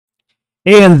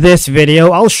In this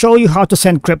video, I'll show you how to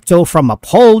send crypto from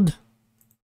Uphold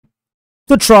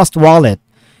to Trust Wallet.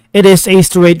 It is a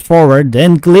straightforward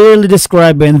and clearly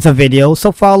described in the video,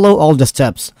 so follow all the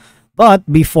steps.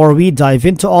 But before we dive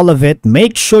into all of it,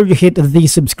 make sure you hit the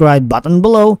subscribe button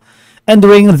below and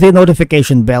ring the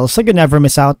notification bell so you never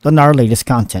miss out on our latest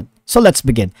content. So let's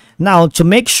begin. Now, to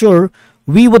make sure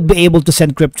we would be able to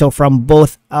send crypto from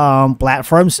both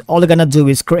platforms, all you're gonna do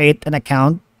is create an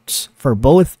account for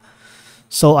both.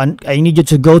 So I need you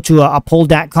to go to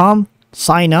uphold.com,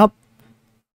 sign up,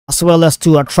 as well as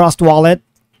to a Trust Wallet,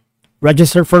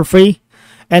 register for free.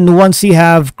 And once you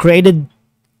have created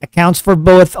accounts for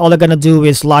both, all you're going to do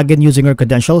is log in using your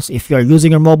credentials. If you're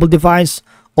using your mobile device,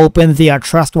 open the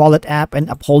Trust Wallet app and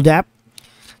Uphold app.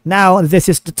 Now, this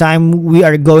is the time we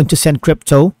are going to send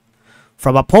crypto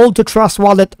from Uphold to Trust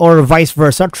Wallet or vice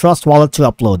versa, Trust Wallet to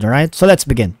Uphold, all right? So let's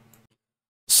begin.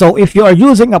 So if you are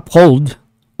using Uphold,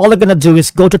 all you're going to do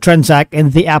is go to transact in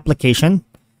the application,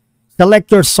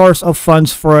 select your source of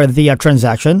funds for the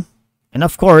transaction, and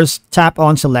of course, tap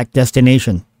on select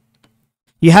destination.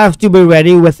 You have to be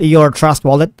ready with your Trust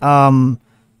Wallet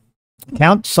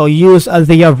account, so use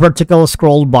the vertical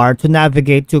scroll bar to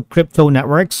navigate to crypto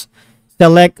networks.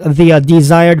 Select the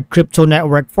desired crypto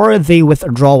network for the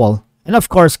withdrawal, and of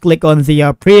course, click on the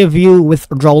preview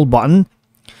withdrawal button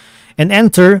and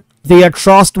enter the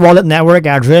Trust Wallet network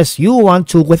address you want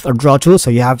to withdraw to,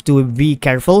 so you have to be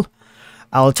careful.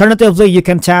 Alternatively, you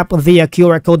can tap the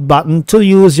QR code button to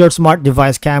use your smart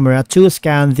device camera to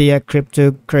scan the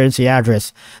cryptocurrency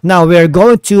address. Now, we're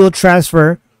going to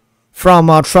transfer from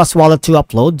Trust Wallet to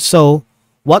Upload. So,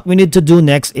 what we need to do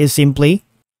next is simply,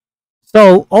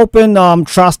 open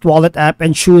Trust Wallet app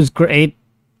and choose Create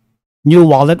New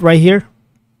Wallet right here.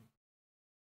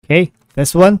 Okay,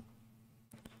 this one.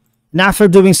 And after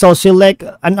doing so, select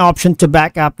an option to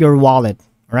back up your wallet,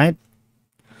 all right?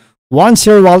 Once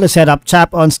your wallet is set up,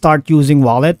 tap on Start Using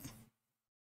Wallet,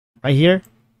 right here.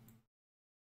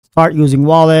 Start Using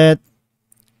Wallet.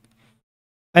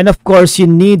 And of course, you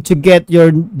need to get your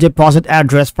deposit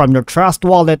address from your Trust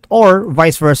Wallet, or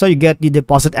vice versa, you get the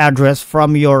deposit address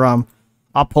from your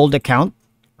Uphold account,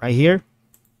 right here.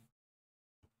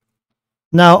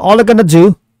 Now, all you're gonna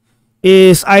do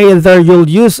is either you'll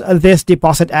use this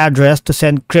deposit address to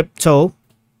send crypto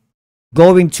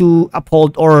going to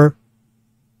Uphold, or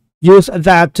use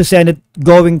that to send it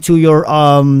going to your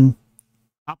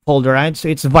Uphold, right? So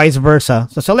it's vice versa.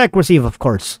 So select receive, of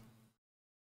course,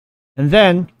 and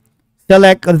then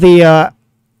select the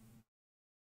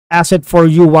asset for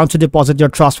you want to deposit your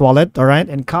Trust Wallet, all right,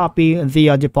 and copy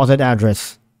the deposit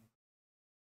address.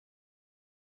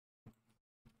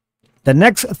 The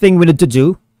next thing we need to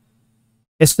do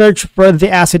is search for the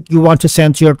asset you want to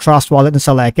send to your Trust Wallet and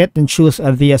select it and choose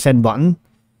the send button.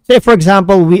 Say, for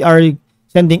example, we are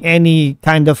sending any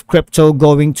kind of crypto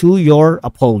going to your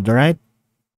Uphold, all right?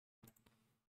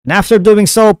 And after doing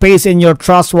so, paste in your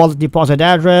Trust Wallet deposit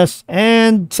address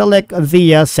and select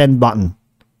the send button,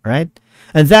 all right?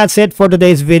 And that's it for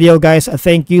today's video, guys.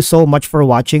 Thank you so much for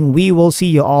watching. We will see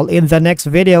you all in the next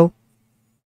video.